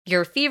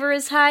Your fever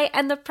is high,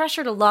 and the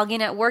pressure to log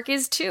in at work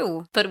is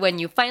too. But when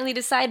you finally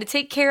decide to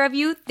take care of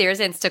you, there's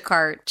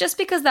Instacart. Just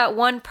because that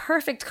one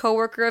perfect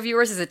coworker of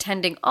yours is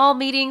attending all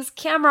meetings,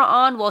 camera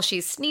on while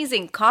she's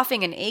sneezing,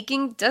 coughing, and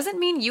aching, doesn't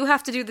mean you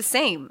have to do the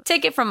same.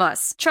 Take it from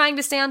us. Trying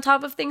to stay on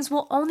top of things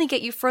will only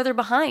get you further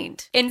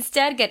behind.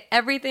 Instead, get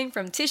everything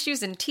from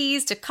tissues and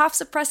teas to cough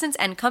suppressants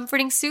and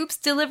comforting soups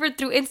delivered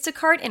through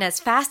Instacart in as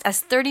fast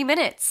as 30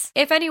 minutes.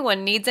 If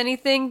anyone needs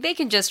anything, they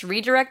can just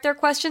redirect their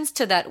questions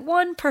to that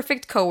one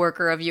perfect coworker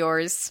of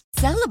yours.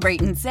 Celebrate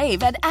and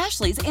save at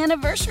Ashley's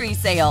Anniversary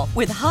Sale.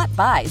 With Hot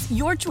Buys,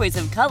 your choice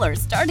of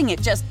colors starting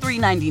at just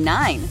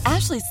 $3.99.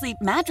 Ashley Sleep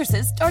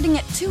mattresses starting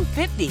at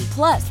 $2.50.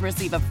 Plus,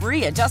 receive a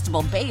free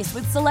adjustable base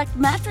with select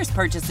mattress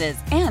purchases.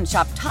 And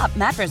shop top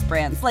mattress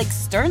brands like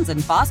Stearns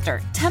 &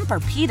 Foster,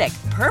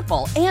 Tempur-Pedic,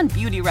 Purple, and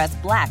Beautyrest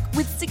Black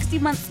with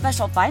 60-month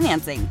special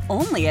financing.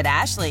 Only at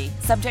Ashley.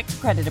 Subject to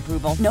credit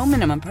approval. No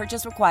minimum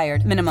purchase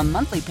required. Minimum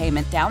monthly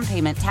payment, down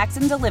payment, tax,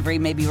 and delivery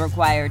may be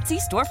required. See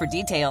store for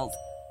details.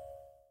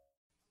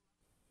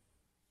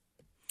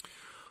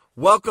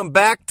 Welcome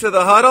back to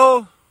the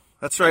huddle.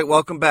 That's right,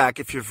 welcome back.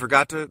 If you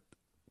forgot to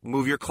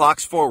move your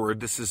clocks forward,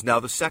 this is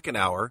now the second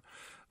hour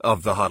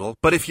of the huddle.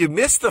 But if you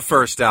missed the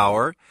first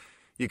hour,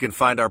 you can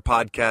find our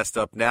podcast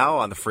up now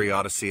on the free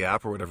Odyssey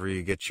app or whatever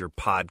you get your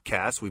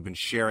podcasts. We've been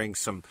sharing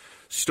some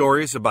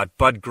stories about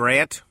Bud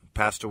Grant,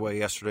 passed away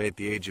yesterday at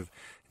the age of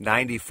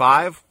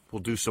 95. We'll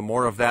do some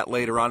more of that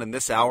later on in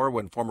this hour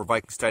when former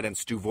Vikings tight end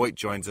Stu Voigt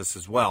joins us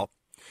as well.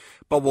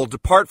 But we'll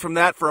depart from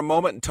that for a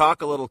moment and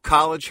talk a little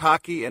college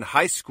hockey and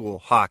high school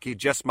hockey.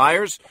 Jess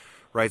Myers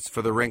writes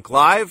for the Rink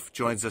Live,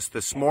 joins us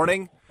this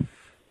morning.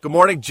 Good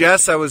morning,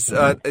 Jess.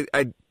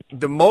 The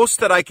most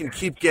that I can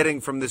keep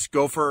getting from this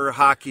Gopher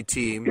hockey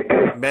team,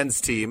 men's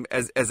team,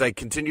 as I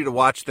continue to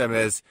watch them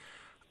is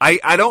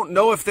I don't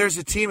know if there's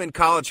a team in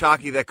college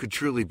hockey that could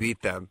truly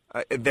beat them.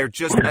 They're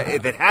just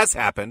that has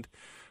happened.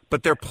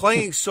 But they're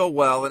playing so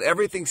well, and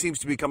everything seems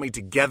to be coming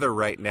together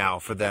right now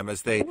for them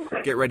as they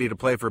get ready to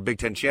play for a Big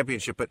Ten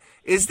championship. But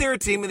is there a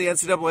team in the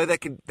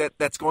NCAA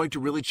that's going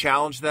to really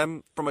challenge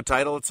them from a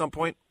title at some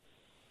point?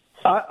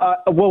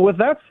 Well, with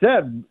that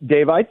said,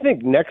 Dave, I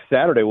think next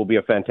Saturday will be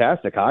a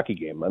fantastic hockey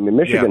game. I mean,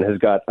 Michigan has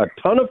got a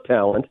ton of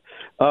talent.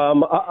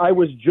 I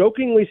was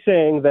jokingly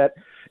saying that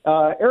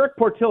Eric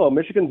Portillo,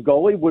 Michigan's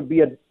goalie, would be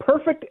a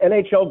perfect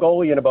NHL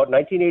goalie in about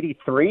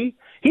 1983.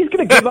 He's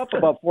going to give up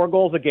about 4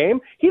 goals a game.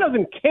 He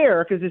doesn't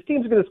care because his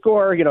team's going to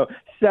score,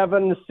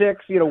 7,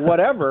 6,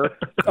 whatever.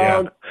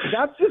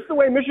 That's just the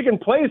way Michigan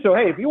plays. So,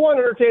 hey, if you want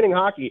entertaining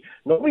hockey,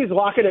 nobody's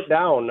locking it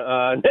down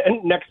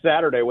next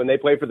Saturday when they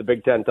play for the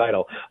Big Ten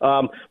title.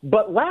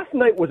 But last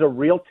night was a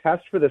real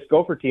test for this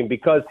Gopher team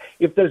because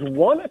if there's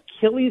one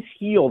Achilles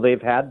heel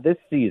they've had this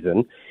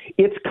season,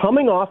 it's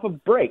coming off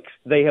of breaks.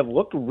 They have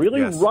looked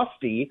really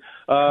rusty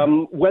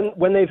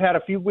when they've had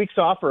a few weeks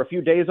off or a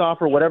few days off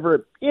or whatever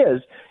it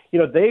is.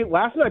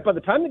 Last night, by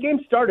the time the game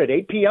started,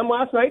 8 p.m.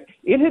 last night,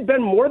 it had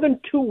been more than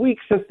 2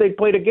 weeks since they'd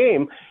played a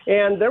game.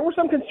 And there were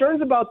some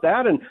concerns about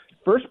that. And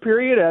first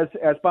period,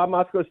 as Bob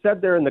Motzko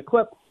said there in the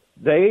clip,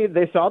 they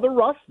saw the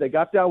rust. They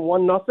got down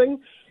 1-0.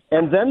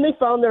 And then they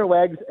found their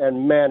legs,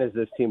 and man, is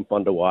this team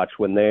fun to watch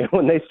when they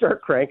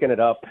start cranking it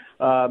up.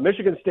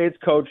 Michigan State's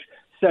coach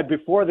said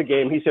before the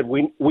game, he said,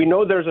 we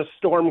know there's a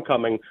storm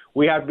coming.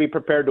 We have to be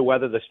prepared to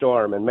weather the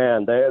storm. And,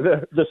 man,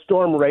 the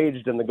storm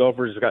raged, and the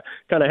Gophers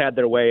kind of had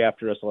their way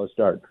after a slow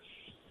start.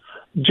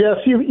 Jess,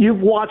 you've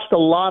watched a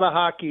lot of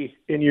hockey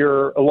in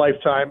your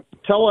lifetime.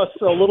 Tell us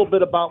a little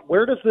bit about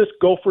where does this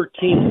Gopher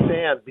team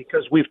stand?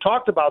 Because we've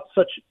talked about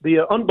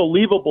the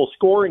unbelievable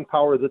scoring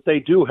power that they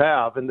do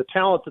have and the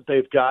talent that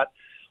they've got.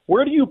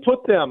 Where do you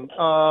put them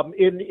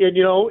in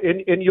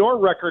your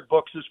record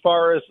books as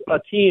far as a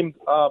team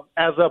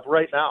as of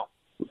right now?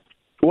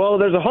 Well,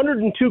 there's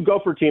 102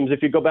 Gopher teams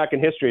if you go back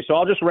in history, so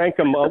I'll just rank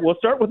them. We'll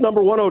start with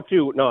number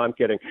 102. No, I'm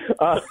kidding.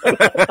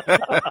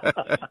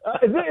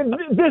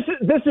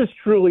 This is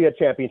truly a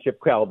championship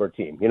caliber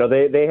team.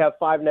 They have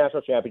 5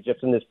 national championships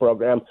in this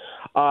program.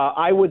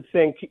 I would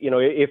think,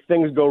 if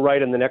things go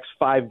right in the next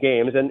 5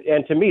 games,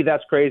 and to me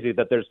that's crazy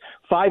that there's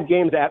 5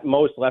 games at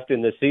most left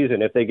in this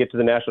season if they get to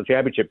the national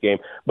championship game.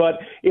 But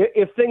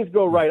if things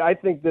go right, I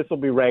think this will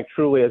be ranked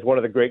truly as one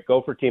of the great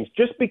Gopher teams,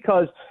 just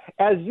because,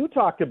 as you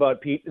talked about,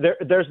 Pete,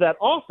 there's that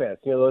offense.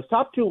 Those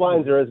top 2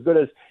 lines are as good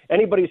as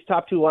anybody's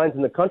top 2 lines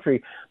in the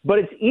country. But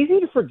it's easy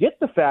to forget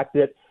the fact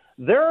that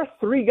there are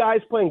 3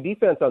 guys playing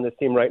defense on this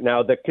team right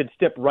now that could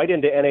step right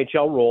into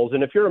NHL roles.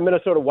 And if you're a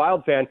Minnesota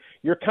Wild fan,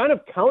 you're kind of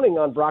counting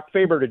on Brock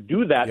Faber to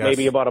do that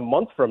maybe about a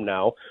month from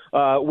now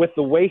with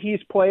the way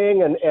he's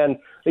playing and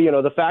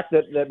the fact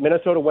that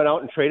Minnesota went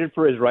out and traded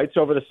for his rights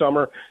over the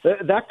summer.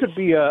 That could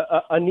be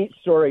a neat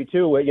story,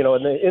 too.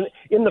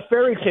 In the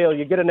fairy tale,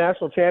 you get a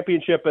national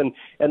championship and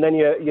then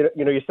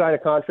you sign a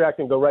contract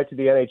and go right to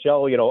the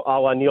NHL, a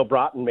la Neil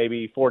Broughton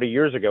maybe 40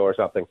 years ago or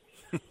something.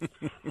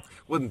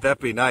 Wouldn't that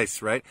be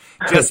nice, right?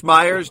 Jess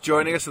Myers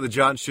joining us on the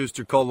John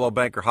Schuster Coldwell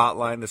Banker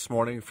Hotline this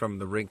morning from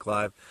the Rink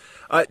Live.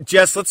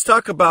 Jess, let's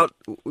talk about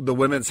the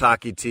women's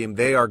hockey team.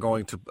 They are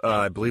going to,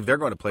 I believe they're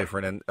going to play for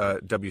an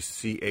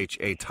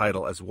WCHA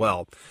title as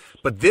well.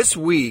 But this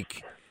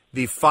week,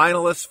 the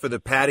finalists for the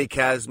Patty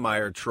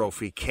Kazmaier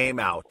Trophy came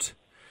out,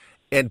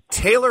 and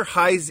Taylor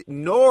Heise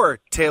or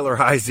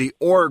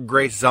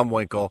Grace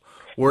Zumwinkle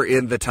were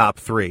in the top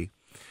three.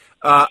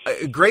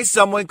 Grace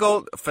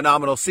Zumwinkle,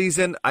 phenomenal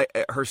season.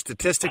 Her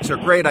statistics are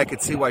great. I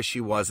could see why she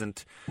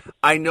wasn't.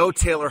 I know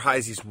Taylor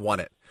Heise's won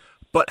it.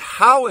 But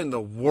how in the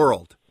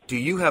world do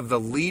you have the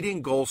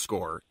leading goal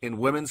scorer in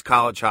women's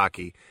college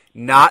hockey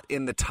not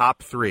in the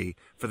top three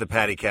for the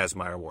Patty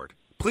Kazmaier Award?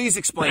 Please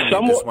explain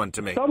this one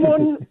to me.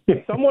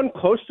 Someone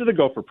close to the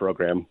Gopher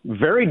program,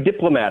 very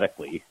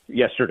diplomatically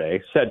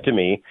yesterday, said to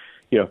me,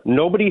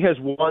 nobody has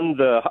won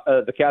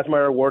the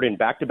Kazmaier Award in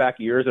back-to-back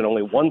years, and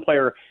only one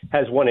player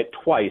has won it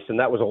twice, and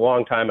that was a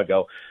long time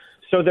ago.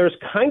 So there's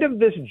kind of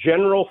this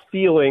general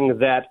feeling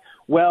that,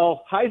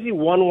 well, Heise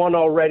won one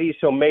already,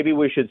 so maybe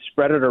we should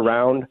spread it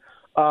around.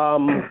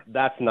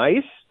 That's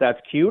nice. That's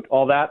cute.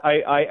 All that.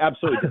 I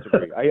absolutely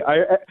disagree.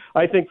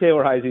 I think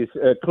Taylor Heise is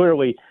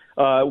clearly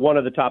one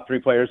of the top three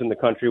players in the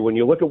country. When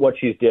you look at what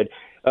she's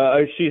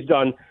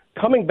done,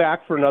 coming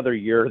back for another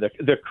year,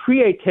 the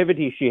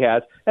creativity she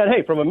has, and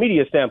hey, from a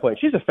media standpoint,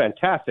 she's a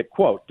fantastic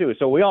quote too.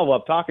 So we all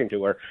love talking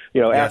to her,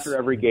 Yes. after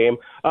every game.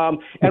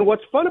 And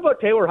what's fun about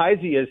Taylor Heise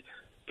is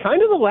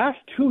kind of the last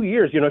 2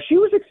 years. She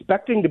was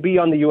expecting to be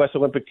on the U.S.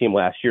 Olympic team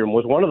last year and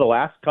was one of the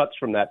last cuts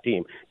from that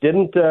team.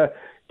 Didn't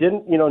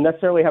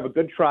necessarily have a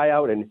good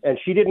tryout, and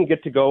she didn't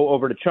get to go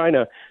over to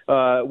China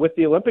with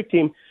the Olympic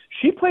team.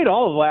 She played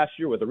all of last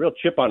year with a real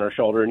chip on her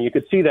shoulder, and you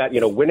could see that,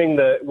 winning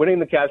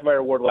the Kazmaier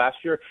Award last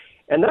year.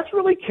 And that's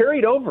really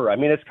carried over. I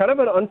mean, it's kind of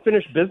an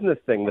unfinished business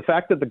thing. The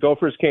fact that the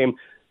Gophers came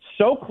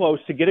so close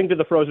to getting to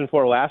the Frozen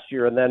Four last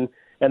year and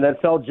then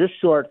fell just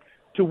short.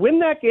 To win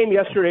that game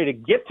yesterday, to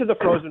get to the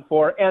Frozen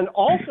Four, and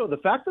also the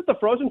fact that the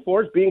Frozen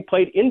Four is being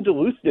played in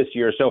Duluth this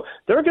year. So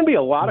there are going to be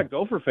a lot of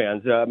Gopher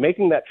fans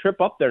making that trip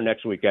up there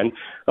next weekend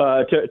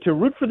to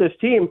root for this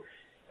team.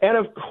 And,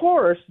 of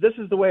course, this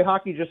is the way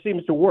hockey just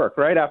seems to work,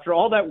 right? After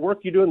all that work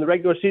you do in the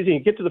regular season, you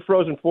get to the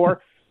Frozen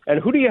Four,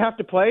 and who do you have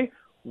to play?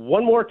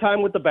 One more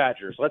time with the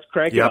Badgers. Let's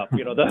crank it up.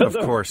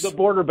 The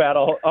border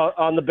battle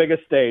on the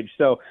biggest stage.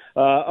 So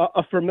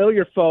a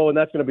familiar foe, and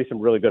that's going to be some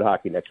really good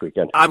hockey next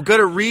weekend. I'm going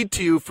to read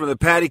to you from the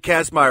Patty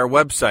Kazmaier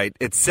website.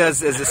 It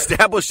says, as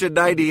established in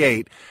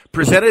 98,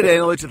 presented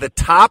annually to the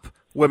top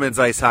women's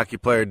ice hockey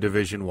player in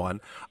Division I.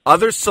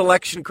 Other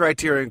selection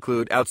criteria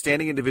include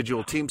outstanding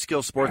individual team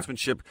skill,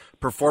 sportsmanship,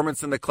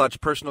 performance in the clutch,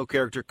 personal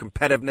character,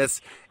 competitiveness,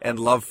 and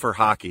love for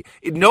hockey.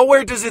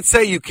 Nowhere does it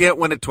say you can't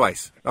win it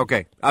twice.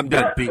 Okay, I'm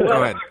done, Pete.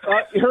 Go ahead.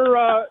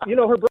 Her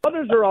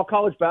brothers are all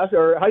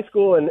high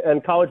school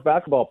and college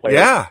basketball players.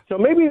 Yeah. So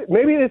maybe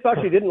they thought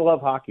she didn't love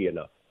hockey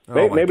enough.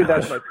 Maybe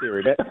that's my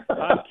theory.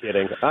 I'm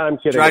kidding.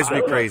 Drives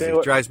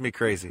me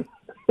crazy.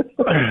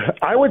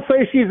 I would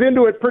say she's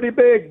into it pretty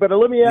big, but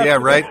let me ask you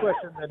right? this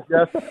question then,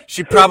 Jess.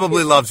 She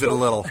probably loves it a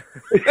little.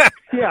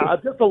 Yeah,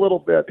 just a little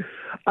bit.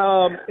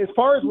 As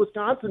far as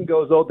Wisconsin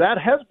goes, though, that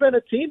has been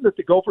a team that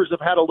the Gophers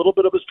have had a little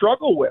bit of a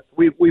struggle with.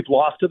 We've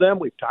lost to them,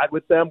 we've tied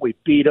with them,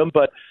 we've beat them,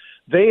 but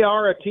they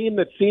are a team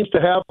that seems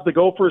to have the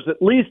Gophers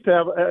at least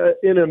have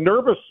in a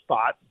nervous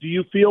spot. Do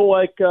you feel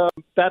like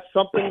that's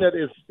something that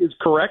is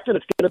correct and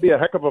it's going to be a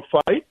heck of a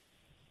fight?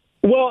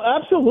 Well,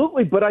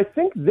 absolutely, but I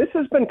think this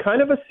has been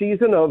kind of a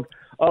season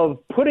of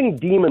putting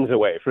demons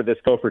away for this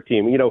Gopher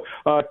team.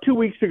 2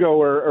 weeks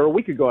ago or a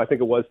week ago, I think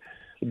it was,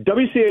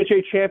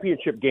 WCHA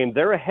championship game.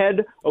 They're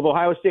ahead of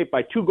Ohio State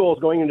by 2 goals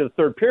going into the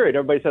third period.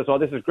 Everybody says, oh,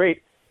 this is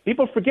great.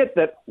 People forget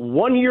that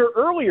 1 year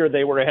earlier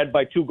they were ahead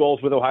by 2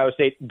 goals with Ohio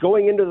State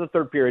going into the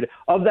third period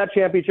of that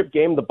championship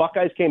game. The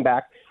Buckeyes came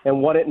back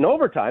and won it in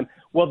overtime.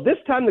 Well, this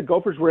time the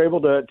Gophers were able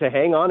to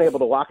hang on, able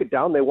to lock it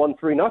down. They won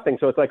 3-0.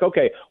 So it's like,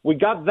 okay, we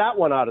got that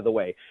one out of the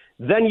way.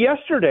 Then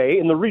yesterday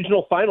in the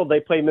regional final, they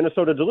play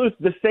Minnesota Duluth,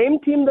 the same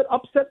team that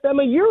upset them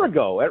a year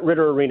ago at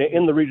Ritter Arena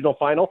in the regional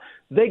final.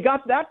 They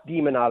got that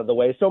demon out of the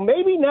way. So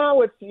maybe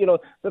now it's,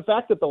 the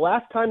fact that the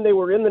last time they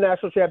were in the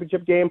national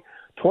championship game,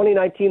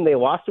 2019, they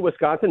lost to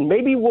Wisconsin.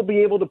 Maybe we'll be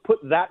able to put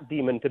that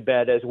demon to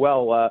bed as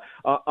well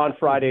on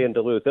Friday in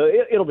Duluth.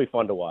 It'll be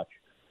fun to watch.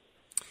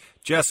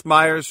 Jess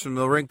Myers from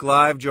the Rink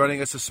Live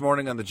joining us this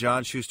morning on the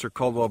John Schuster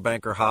Coldwell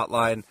Banker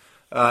Hotline.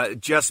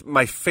 Jess,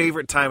 my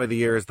favorite time of the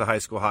year is the high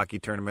school hockey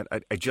tournament.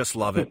 I just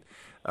love it.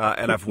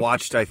 And I've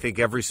watched, I think,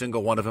 every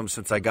single one of them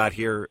since I got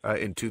here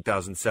in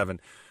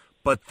 2007.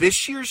 But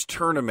this year's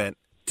tournament,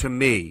 to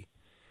me,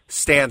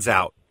 stands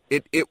out.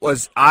 It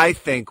was, I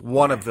think,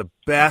 one of the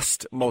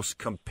best, most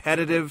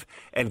competitive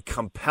and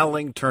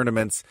compelling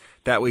tournaments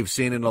that we've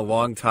seen in a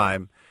long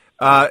time.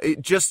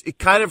 It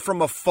kind of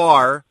from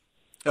afar,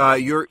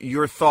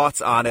 your thoughts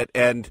on it,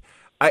 and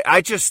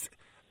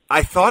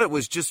I thought it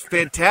was just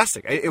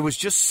fantastic. It was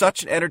just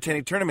such an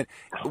entertaining tournament.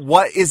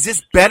 What is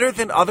this better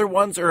than other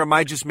ones, or am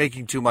I just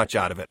making too much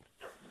out of it?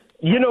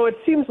 It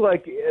seems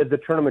like the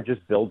tournament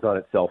just builds on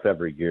itself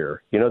every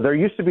year. There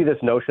used to be this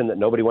notion that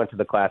nobody went to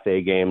the Class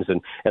A games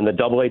and the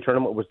AA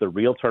tournament was the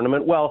real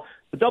tournament. Well,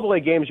 the AA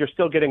games, you're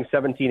still getting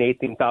 17,000,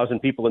 18,000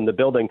 people in the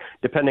building,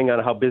 depending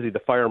on how busy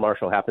the fire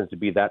marshal happens to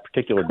be that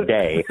particular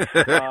day.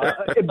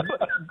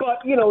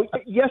 But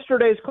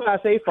yesterday's Class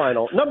A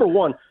final, number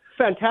one,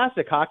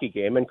 fantastic hockey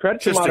game, and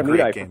credit to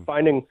Matamidi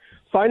for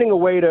finding a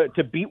way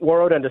to beat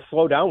Warroad and to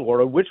slow down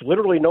Warroad, which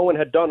literally no one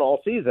had done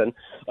all season.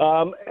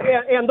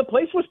 And the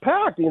place was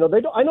packed. I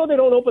know they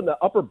don't open the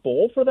upper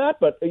bowl for that,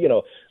 but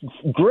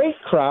great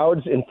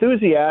crowds,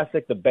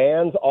 enthusiastic, the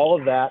bands, all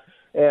of that,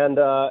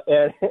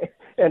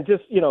 and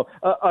just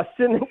a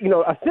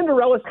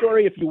Cinderella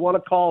story, if you want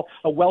to call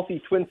a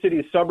wealthy Twin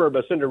Cities suburb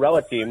a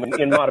Cinderella team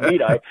in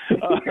Matamidi.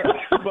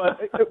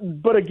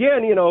 But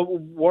again,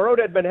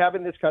 Warroad had been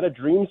having this kind of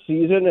dream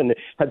season and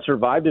had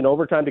survived in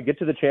overtime to get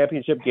to the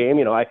championship game.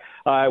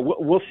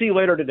 We'll see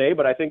later today,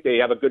 but I think they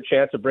have a good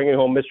chance of bringing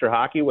home Mr.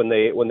 Hockey when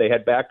they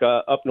head back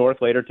up north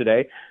later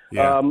today.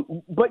 Yeah.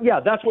 But yeah,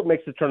 that's what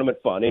makes the tournament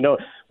fun.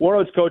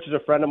 Warroad's coach is a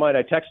friend of mine.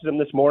 I texted him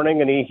this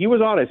morning, and he was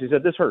honest. He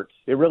said, "This hurts.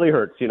 It really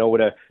hurts.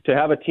 To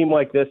have a team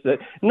like this that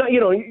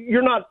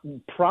you're not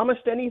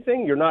promised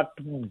anything, you're not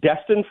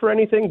destined for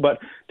anything, but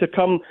to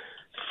come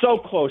so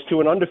close to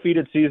an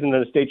undefeated season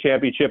and a state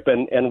championship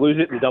and lose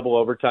it in double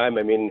overtime.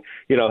 I mean,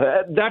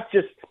 that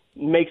just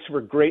makes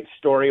for great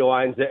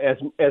storylines.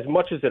 As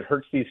much as it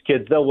hurts these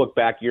kids, they'll look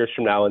back years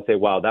from now and say,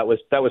 "Wow, that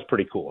was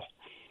pretty cool."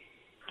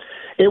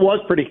 It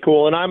was pretty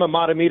cool, and I'm a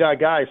Matamidi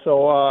guy,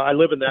 so I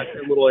live in that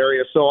little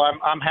area. So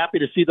I'm happy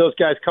to see those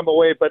guys come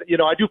away. But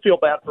I do feel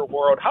bad for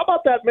Warroad. How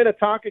about that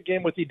Minnetonka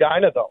game with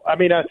Edina, though? I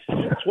mean,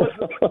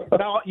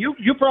 now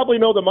you probably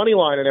know the money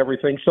line and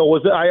everything. So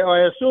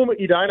I assume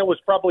Edina was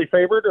probably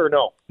favored, or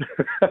no?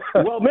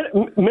 Well,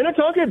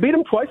 Minnetonka beat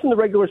them twice in the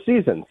regular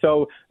season.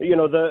 So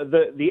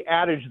the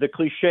adage, the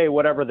cliche,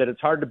 whatever, that it's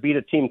hard to beat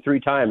a team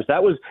three times.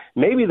 That was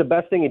maybe the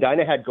best thing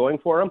Edina had going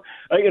for him.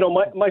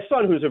 My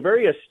son, who's a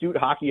very astute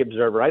hockey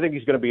observer, I think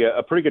he's going to be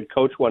a pretty good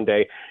coach one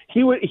day.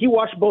 He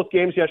watched both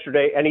games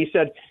yesterday, and he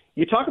said,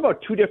 you talk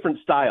about two different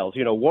styles.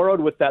 Warroad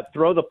with that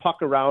throw the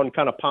puck around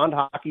kind of pond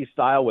hockey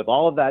style with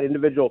all of that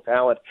individual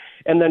talent,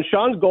 and then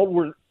Sean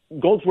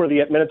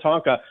Goldsworthy at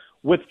Minnetonka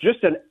with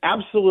just an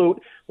absolute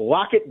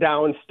lock it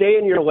down, stay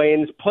in your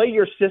lanes, play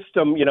your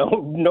system,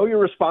 know your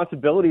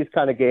responsibilities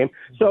kind of game.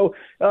 So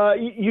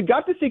you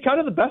got to see kind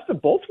of the best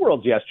of both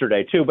worlds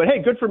yesterday too. But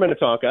hey, good for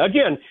Minnetonka.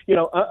 Again,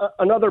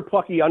 another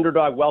plucky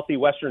underdog, wealthy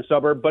western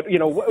suburb. But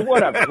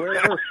whatever.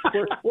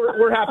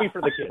 we're happy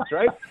for the kids,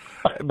 right?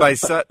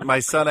 My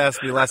son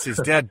asked me last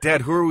night,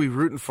 Dad, who are we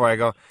rooting for? I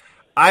go,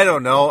 I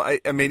don't know.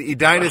 I mean,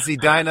 Edina's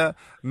Edina.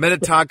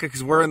 Minnetonka,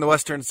 because we're in the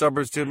western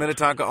suburbs too.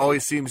 Minnetonka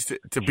always seems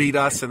to beat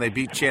us, and they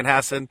beat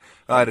Chanhassen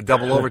at a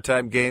double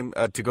overtime game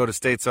to go to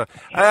state. So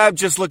I'm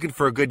just looking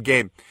for a good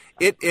game.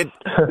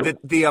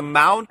 The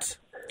amount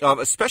of,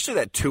 especially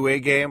that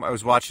 2A game, I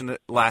was watching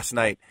it last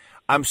night.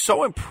 I'm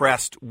so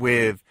impressed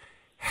with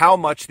how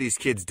much these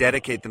kids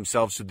dedicate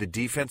themselves to the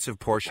defensive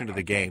portion of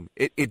the game.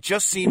 It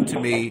just seemed to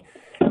me,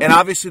 and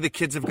obviously the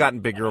kids have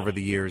gotten bigger over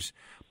the years,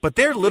 but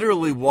there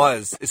literally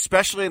was,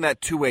 especially in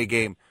that 2A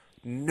game,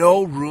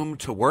 no room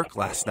to work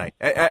last night.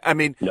 I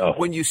mean, no.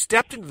 When you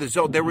stepped into the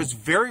zone, there was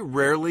very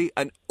rarely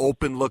an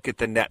open look at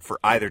the net for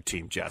either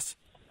team, Jess.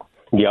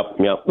 Yep.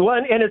 Well,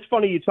 and it's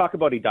funny you talk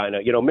about Edina.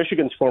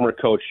 Michigan's former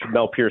coach,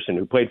 Mel Pearson,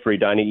 who played for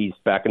Edina East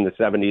back in the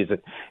 70s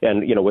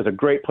and was a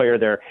great player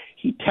there.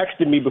 He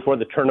texted me before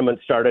the tournament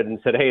started and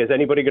said, "Hey, is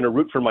anybody going to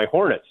root for my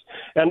Hornets?"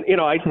 And,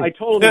 I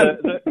told him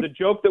the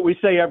joke that we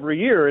say every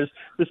year is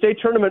the state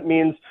tournament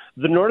means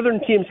the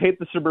northern teams hate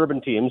the suburban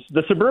teams,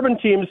 the suburban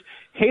teams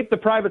hate the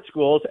private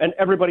schools, and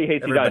everybody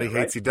hates Edina. Everybody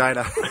hates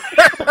Edina.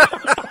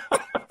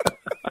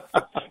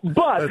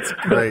 That's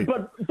great.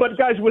 But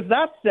guys, with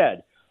that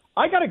said,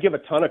 I got to give a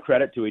ton of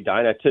credit to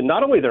Edina, to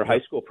not only their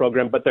high school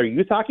program, but their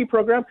youth hockey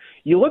program.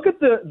 You look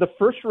at the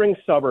first-ring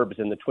suburbs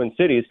in the Twin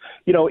Cities,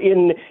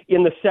 in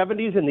the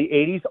 70s and the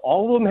 80s,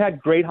 all of them had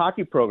great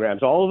hockey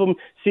programs. All of them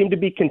seemed to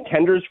be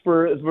contenders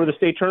for the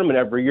state tournament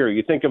every year.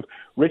 You think of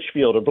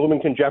Richfield or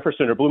Bloomington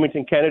Jefferson or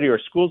Bloomington Kennedy or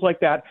schools like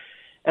that.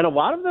 And a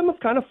lot of them have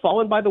kind of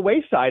fallen by the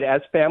wayside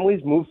as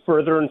families move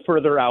further and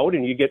further out,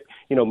 and you get,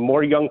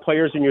 more young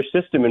players in your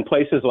system in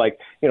places like,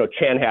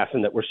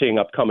 Chanhassen that we're seeing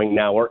upcoming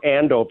now, or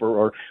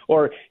Andover,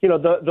 or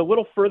the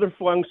little further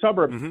flung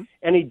suburbs. Mm-hmm.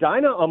 And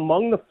Edina,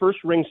 among the first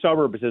ring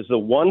suburbs, is the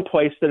one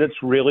place that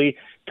it's really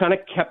kind of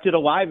kept it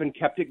alive and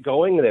kept it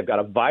going. They've got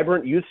a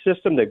vibrant youth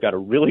system. They've got a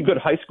really good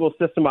high school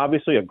system,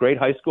 obviously a great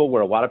high school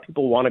where a lot of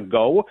people want to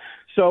go.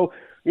 So,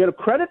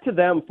 credit to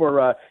them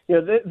for,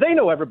 they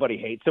know everybody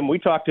hates them. We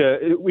talked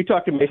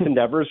to Mason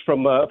Devers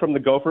from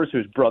the Gophers,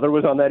 whose brother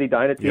was on that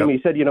Edina team. Yep. He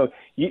said,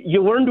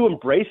 you learn to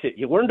embrace it.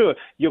 You learn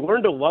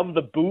to love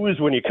the booze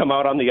when you come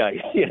out on the ice.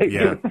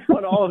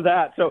 And all of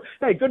that. So,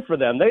 hey, good for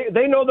them.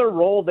 They know their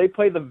role. They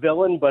play the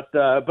villain, but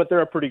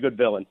they're a pretty good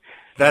villain.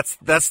 That's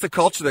the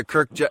culture that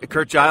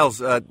Kurt Giles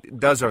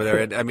does over there.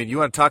 And I mean, you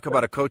want to talk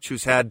about a coach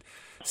who's had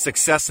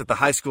success at the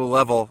high school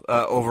level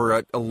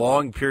over a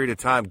long period of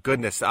time.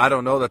 Goodness, I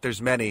don't know that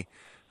there's many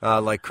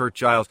like Kurt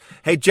Giles.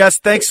 Hey, Jess,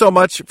 thanks so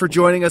much for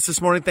joining us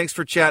this morning. Thanks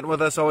for chatting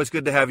with us. Always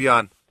good to have you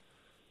on.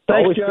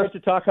 Always great to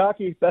talk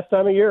hockey. Best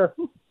time of year.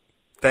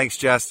 Thanks,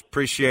 Jess.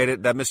 Appreciate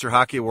it. That Mr.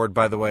 Hockey Award,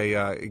 by the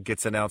way,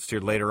 gets announced here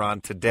later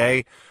on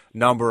today.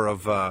 Number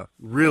of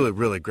really,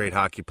 really great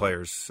hockey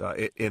players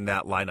in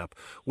that lineup.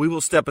 We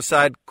will step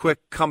aside, quick,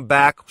 come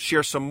back,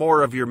 share some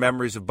more of your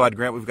memories of Bud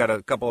Grant. We've got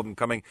a couple of them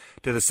coming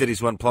to the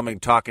Cities One Plumbing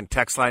Talk and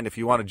text line. If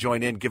you want to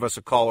join in, give us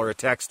a call or a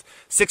text,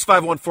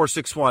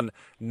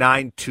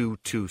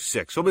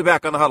 651-461-9226. We'll be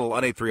back on the Huddle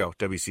on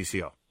 830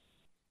 WCCO.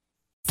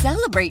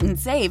 Celebrate and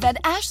save at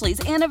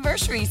Ashley's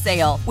Anniversary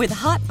Sale. With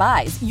Hot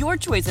Buys, your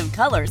choice of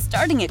colors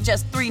starting at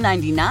just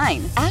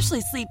 $3.99. Ashley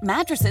Sleep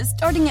mattresses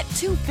starting at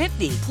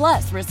 $2.50.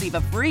 Plus, receive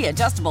a free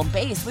adjustable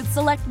base with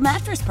select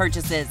mattress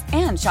purchases.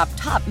 And shop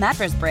top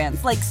mattress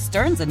brands like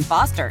Stearns &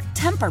 Foster,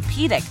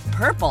 Tempur-Pedic,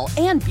 Purple,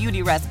 and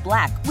Beautyrest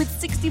Black with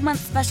 60-month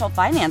special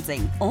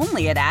financing.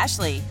 Only at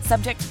Ashley.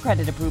 Subject to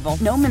credit approval.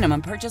 No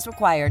minimum purchase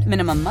required.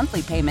 Minimum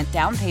monthly payment,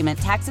 down payment,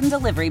 tax, and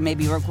delivery may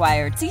be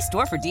required. See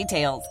store for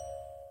details.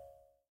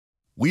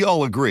 We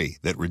all agree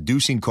that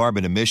reducing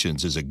carbon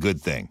emissions is a good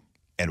thing.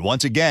 And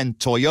once again,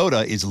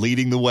 Toyota is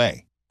leading the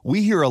way.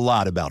 We hear a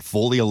lot about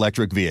fully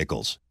electric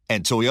vehicles,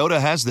 and Toyota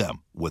has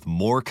them, with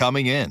more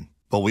coming in.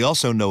 But we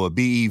also know a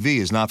BEV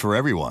is not for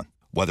everyone,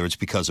 whether it's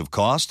because of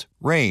cost,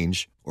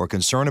 range, or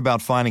concern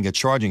about finding a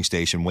charging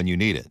station when you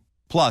need it.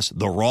 Plus,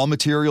 the raw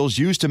materials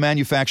used to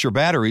manufacture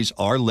batteries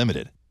are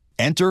limited.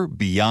 Enter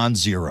Beyond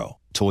Zero,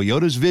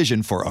 Toyota's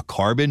vision for a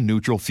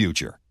carbon-neutral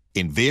future.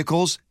 In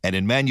vehicles and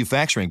in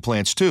manufacturing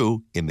plants,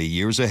 too, in the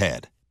years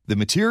ahead. The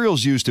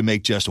materials used to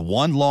make just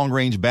one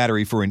long-range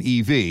battery for an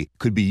EV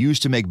could be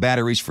used to make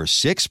batteries for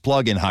 6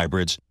 plug-in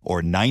hybrids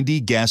or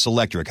 90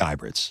 gas-electric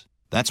hybrids.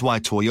 That's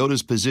why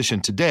Toyota's position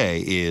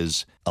today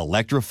is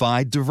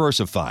electrified,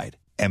 diversified,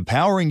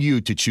 empowering you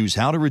to choose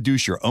how to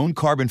reduce your own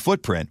carbon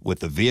footprint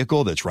with the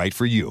vehicle that's right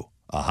for you,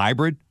 a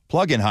hybrid,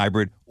 plug-in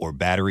hybrid, or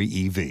battery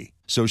EV.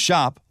 So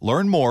shop,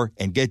 learn more,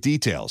 and get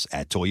details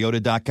at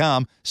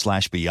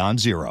toyota.com/Beyond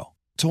Zero.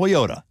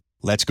 Toyota,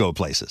 let's go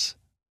places.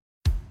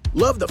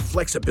 Love the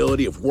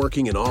flexibility of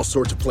working in all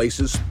sorts of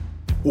places?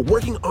 Well,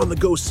 working on the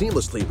go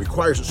seamlessly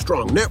requires a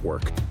strong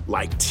network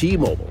like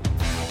T-Mobile.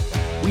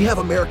 We have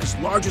America's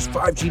largest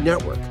 5G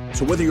network,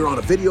 so whether you're on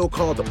a video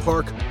call at the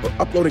park or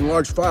uploading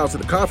large files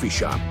at the coffee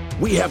shop,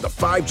 we have the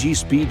 5G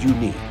speed you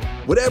need.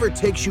 Whatever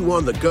takes you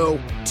on the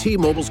go,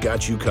 T-Mobile's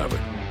got you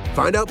covered.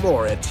 Find out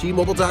more at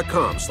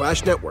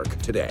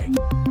T-Mobile.com/network today.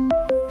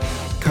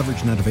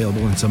 Coverage not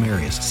available in some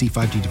areas. See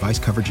 5G device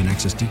coverage and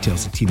access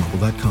details at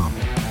T-Mobile.com.